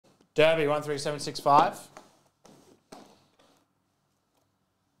Derby 13765.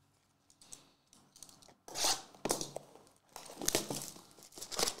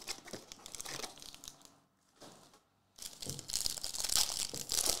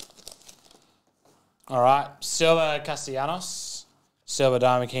 All right, Silva Castellanos, Silver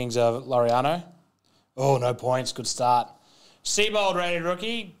Diamond Kings of Laureano. Oh, no points. Good start. Seabold rated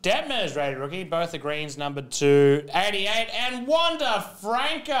rookie, Detmers rated rookie. Both the greens numbered to 88. And Wander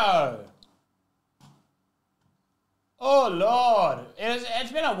Franco. Oh, Lord.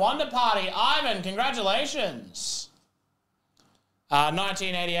 It's been a wonder party. Ivan, congratulations.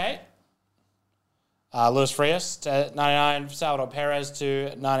 1988. Luis Frias to 99. Salvador Perez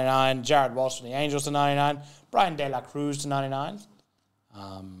to 99. Jared Walsh from the Angels to 99. Brian De La Cruz to 99.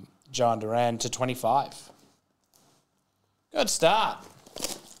 John Duran to 25. Good start.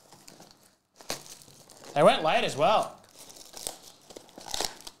 They went late as well.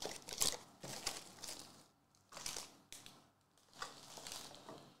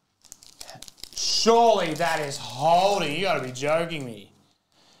 Surely that is holding. You got to be joking me.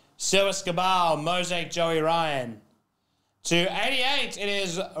 Silva Scabal, Mosaic Joey Ryan. To 88, it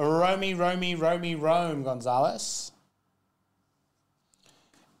is Rome Gonzalez.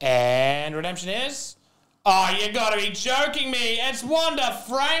 And redemption is... Oh, you got to be joking me. It's Wander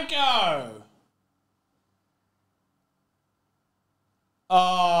Franco.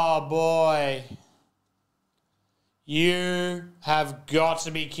 Oh, boy. You have got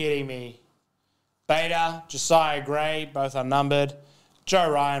to be kidding me. Beta, Josiah Gray, both unnumbered. Joe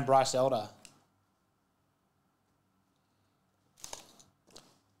Ryan, Bryce Elder.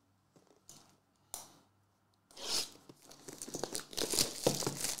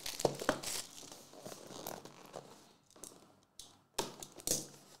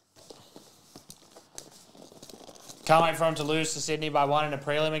 Can't wait for him to lose to Sydney by 1 in a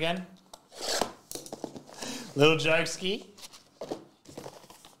prelim again. Little jokeski.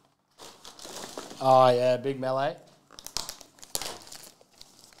 Oh, yeah, big melee.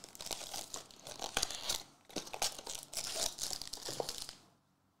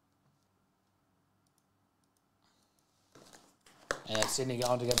 And Sydney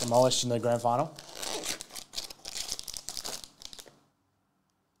going to get demolished in the grand final.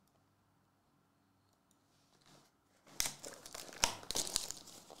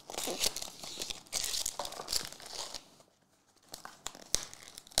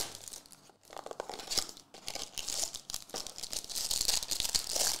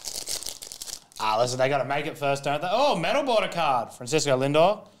 Listen, they got to make it first, don't they? Oh, medal border card. Francisco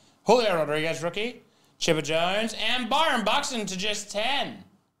Lindor. Julio Rodriguez, rookie. Chipper Jones. And Byron Buxton to just 10.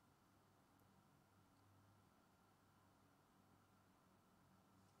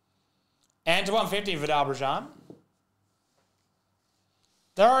 And to 150, Vidal Bruján.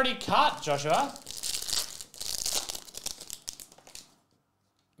 They're already cut, Joshua.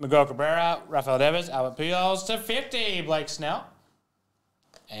 Miguel Cabrera, Rafael Devers, Albert Pujols to 50, Blake Snell.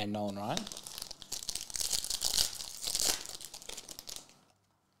 And Nolan Ryan.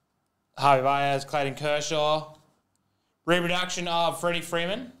 Javi Baez, Clayton Kershaw. Reproduction of Freddie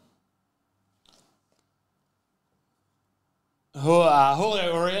Freeman.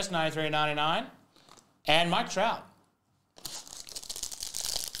 Julio Urias, 93.99. And Mike Trout.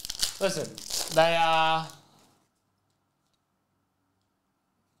 Listen, they are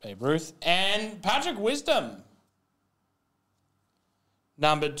Babe Ruth and Patrick Wisdom.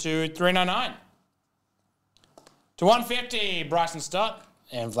 Numbered to 399. To 150, Bryson Stott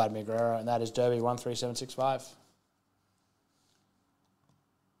and Vladimir Guerrero, and that is Derby 13765.